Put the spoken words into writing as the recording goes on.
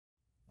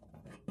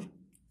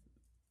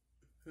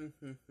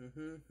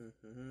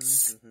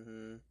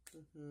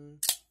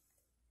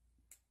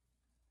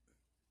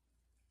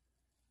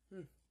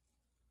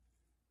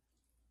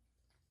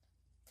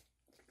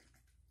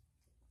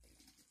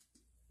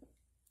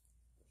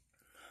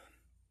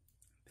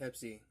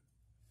Pepsi.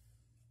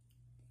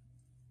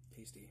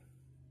 Tasty.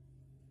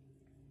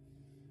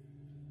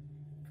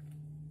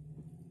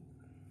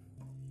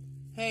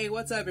 Hey,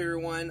 what's up,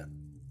 everyone?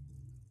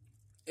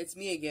 It's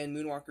me again,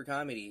 Moonwalker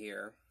Comedy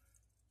here.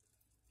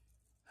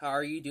 How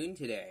are you doing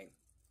today?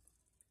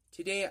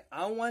 Today,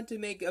 I want to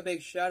make a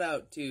big shout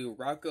out to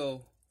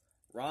Rocko,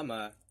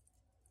 Rama.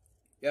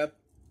 Yep.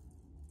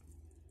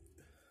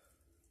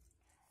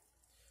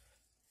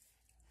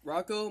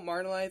 Rocko,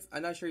 Martin Life,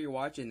 I'm not sure you're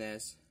watching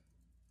this.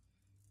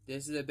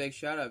 This is a big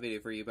shout out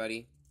video for you,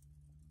 buddy.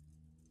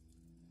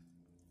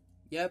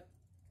 Yep.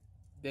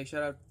 Big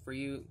shout out for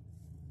you,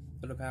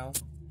 little pal.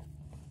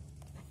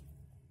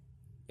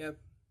 Yep.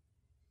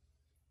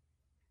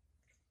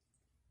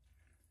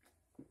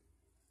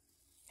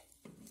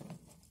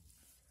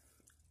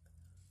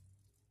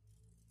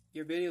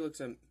 Your video looks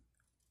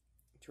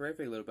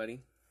terrific, little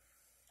buddy.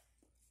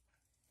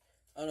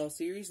 On all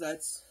series, I'm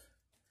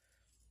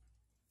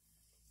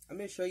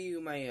gonna show you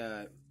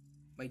my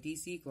my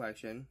DC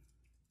collection.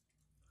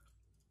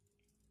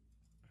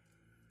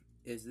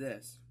 Is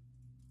this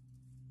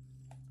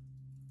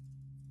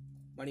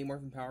Mighty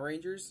Morphin Power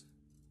Rangers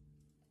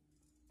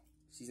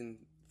Season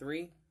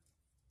 3,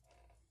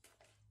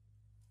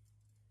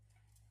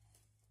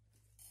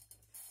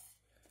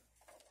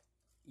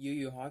 Yu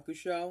Yu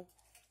Hakusho.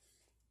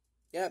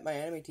 Yeah, my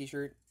anime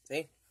t-shirt.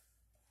 See?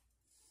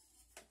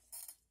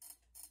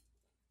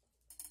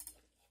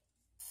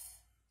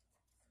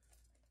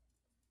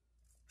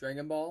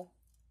 Dragon Ball.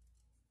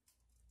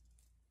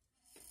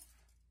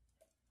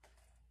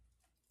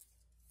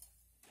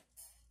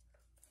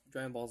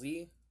 Dragon Ball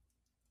Z.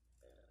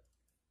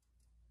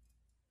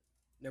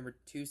 Number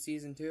 2,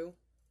 Season 2.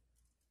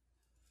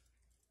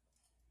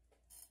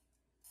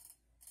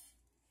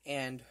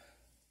 And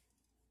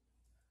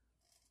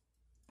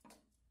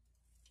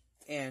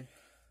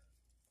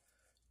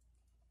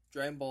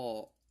Dragon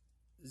Ball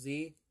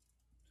Z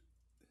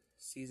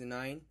Season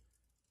 9,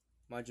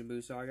 Majin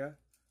Buu Saga.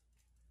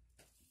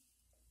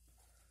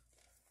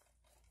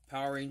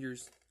 Power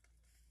Rangers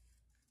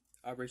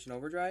Operation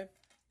Overdrive.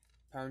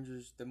 Power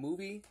Rangers the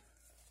movie.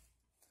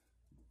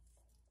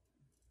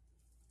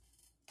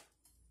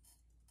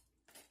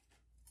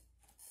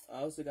 I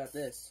also got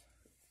this.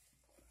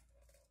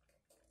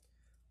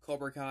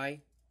 Cobra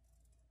Kai.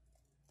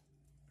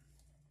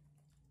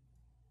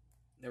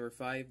 Number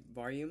 5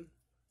 volume.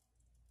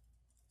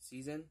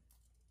 Season.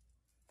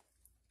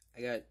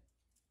 I got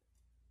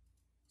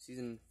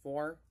Season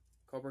 4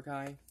 Cobra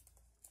Kai.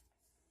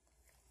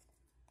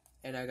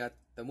 And I got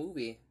the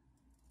movie.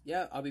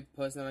 Yeah, I'll be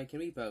posting on my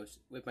community post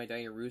with my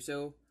Diana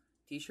Russo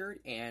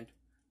t-shirt and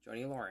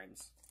Johnny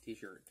Lawrence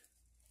t-shirt.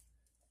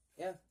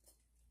 Yeah.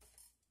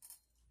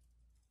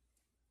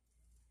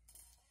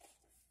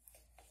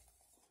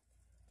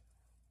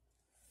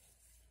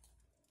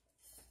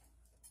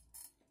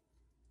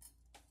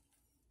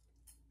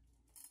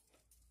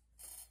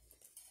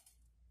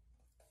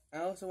 I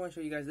also want to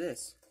show you guys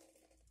this.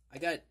 I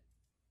got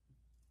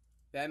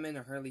Batman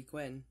and Harley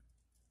Quinn.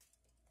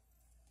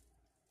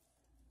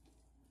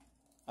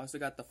 Also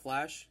got the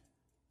Flash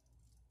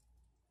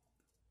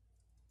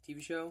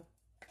TV show.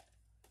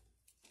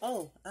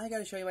 Oh, I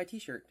gotta show you my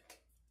t-shirt.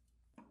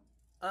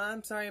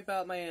 I'm sorry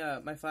about my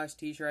my Flash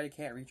t-shirt. I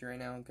can't reach it right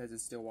now because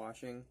it's still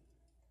washing.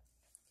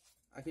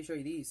 I can show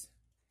you these.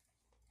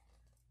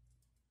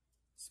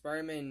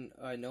 Spider-Man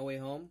No Way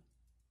Home.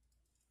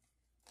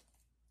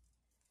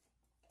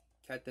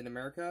 Captain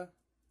America,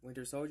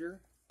 Winter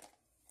Soldier.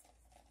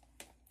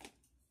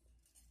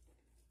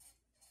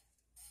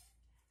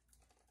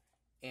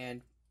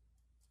 And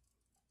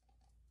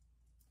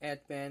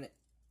Ant-Man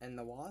and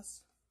the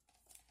Wasp.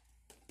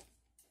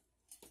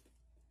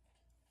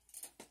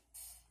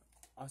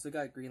 Also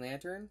got Green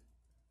Lantern.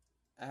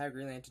 I have a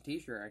Green Lantern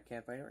t-shirt. I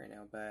can't find it right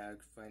now, but I'll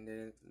find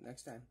it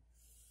next time.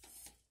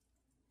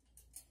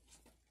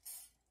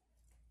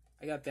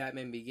 I got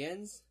Batman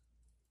Begins.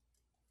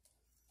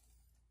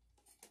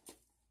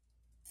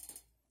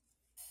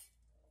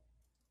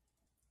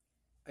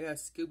 I got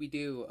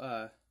Scooby-Doo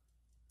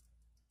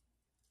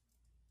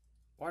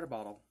water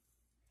bottle.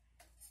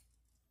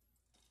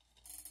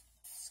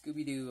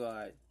 Scooby-Doo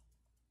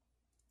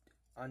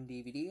on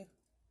DVD.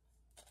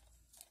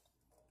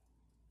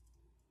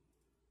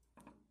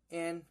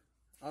 And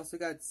also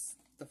got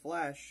The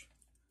Flash,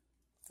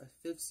 the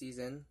 5th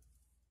season.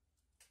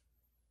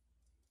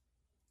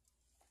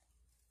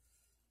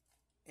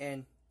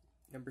 And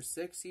number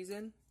 6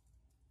 season.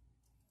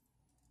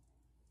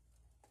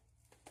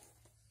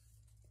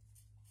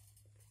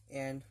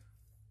 And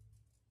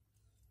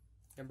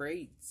number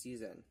 8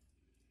 season.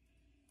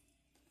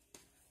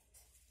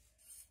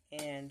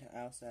 And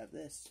I also have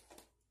this.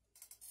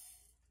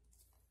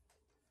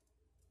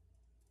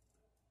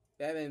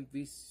 Batman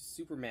v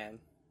Superman.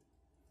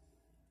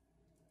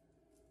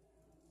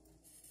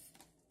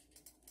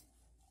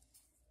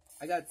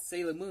 I got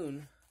Sailor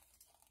Moon.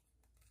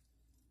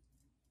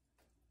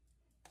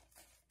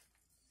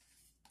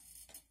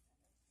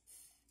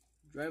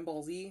 Dragon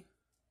Ball Z.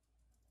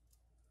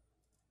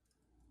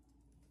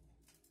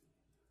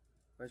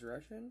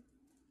 Resurrection.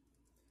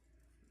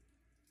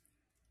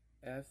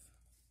 F.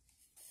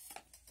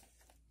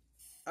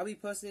 I'll be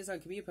posting this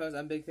on Community Post.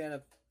 I'm a big fan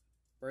of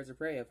Birds of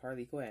Prey of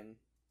Harley Quinn.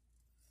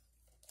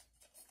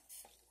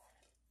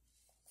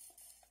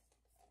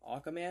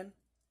 Aquaman.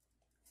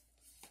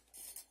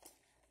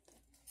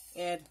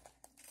 And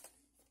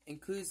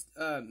includes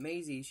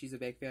Maisie. She's a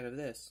big fan of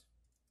this.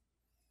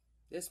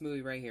 This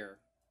movie right here.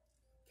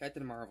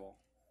 Captain Marvel.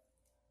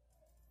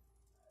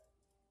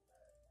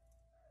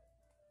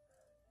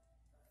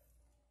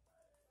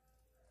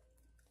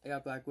 I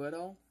got Black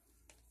Widow.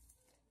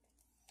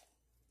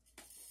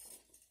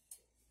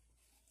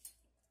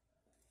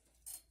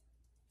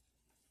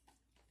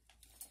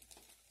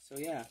 So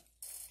yeah.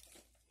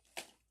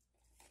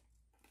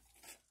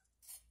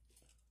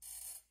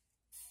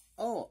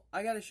 Oh,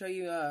 I gotta show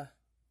you,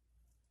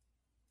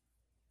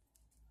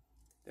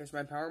 there's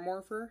my Power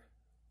Morpher.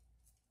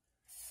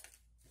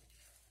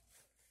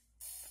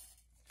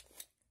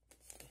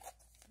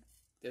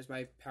 There's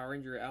my Power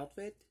Ranger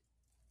outfit.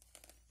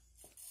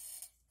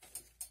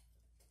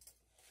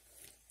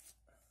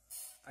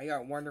 I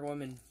got Wonder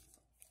Woman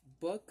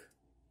book.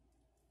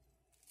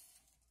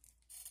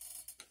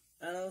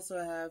 And I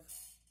also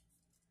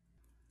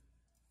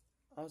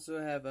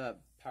have a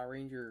Power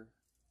Ranger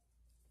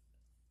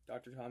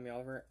Dr. Tommy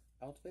Oliver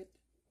outfit.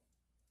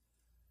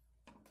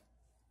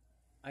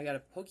 I got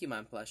a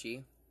Pokemon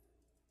plushie.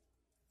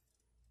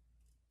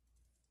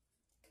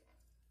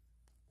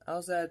 I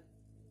also had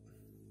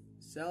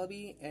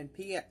Celebi and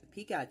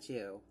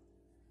Pikachu.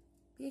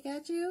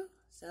 Pikachu?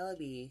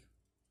 Celebi.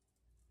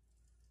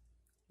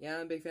 Yeah,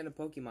 I'm a big fan of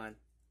Pokemon.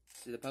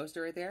 See the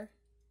poster right there?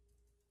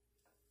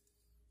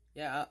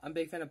 Yeah, I'm a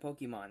big fan of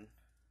Pokemon.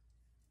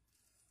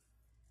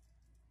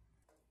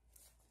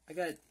 I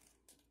got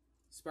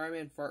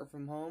Spider-Man Far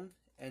From Home,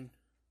 and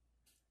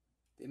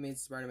they made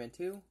Spider-Man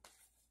 2.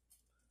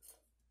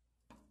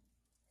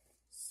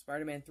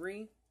 Spider-Man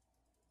 3.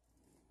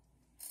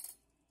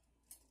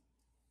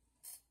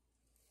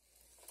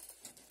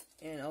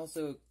 And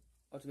also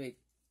Ultimate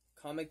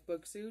comic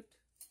book suit.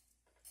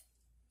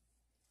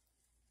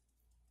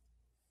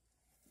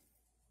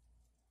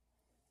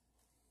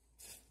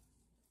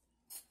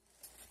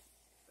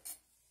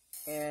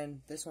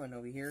 And this one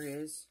over here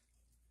is,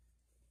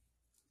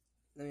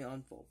 let me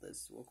unfold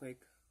this real quick.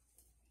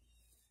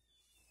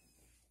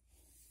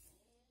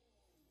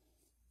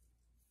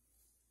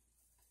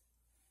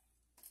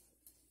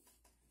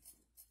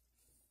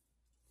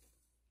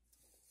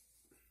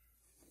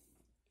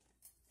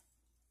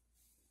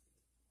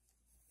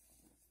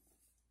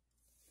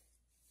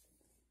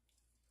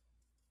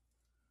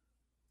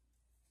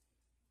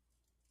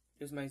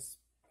 Here's my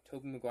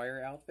Tobey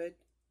Maguire outfit.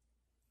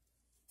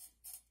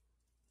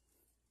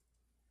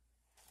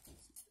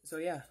 So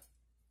yeah.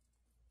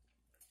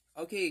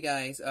 Okay,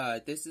 guys.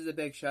 This is a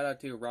big shout out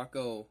to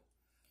Rocko,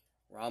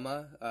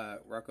 Rama,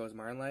 Rocko's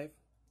Modern Life.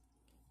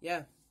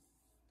 Yeah.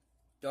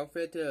 Don't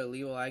forget to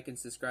leave a like and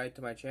subscribe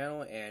to my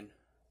channel and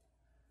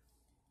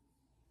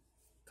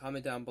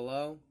comment down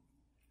below.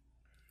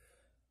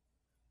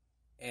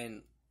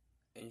 And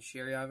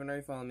share. You haven't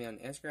already followed me on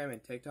Instagram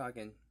and TikTok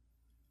and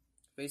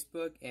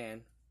Facebook,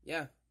 and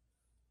yeah.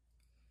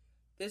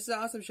 This is an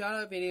awesome shout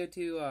out video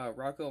to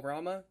Rocko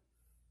Rama.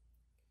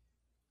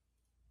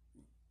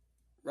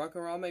 Rocko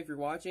Rama, if you're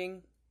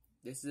watching,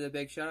 this is a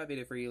big shout out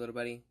video for you, little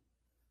buddy.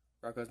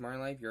 Rocko's Modern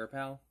Life, you're a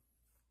pal.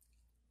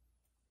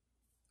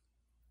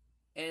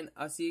 And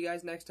I'll see you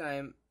guys next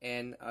time,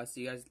 and I'll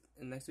see you guys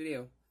in the next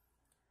video.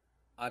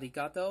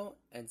 Arigato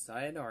and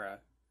sayonara.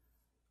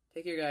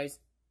 Take care, guys.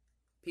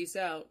 Peace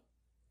out.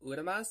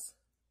 Uramas.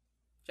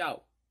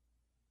 Ciao.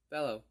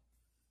 Bello.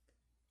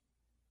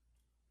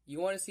 You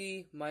want to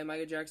see my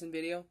Michael Jackson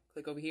video?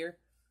 Click over here.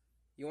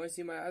 You want to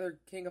see my other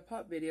King of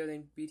Pop video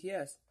named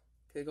BTS?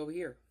 Click over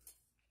here.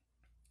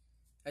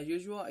 As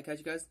usual, I catch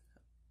you guys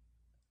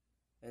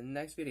in the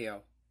next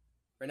video.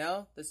 For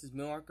now, this is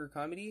Moonwalker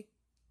Comedy,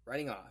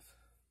 writing off.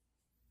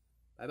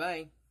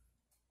 Bye-bye.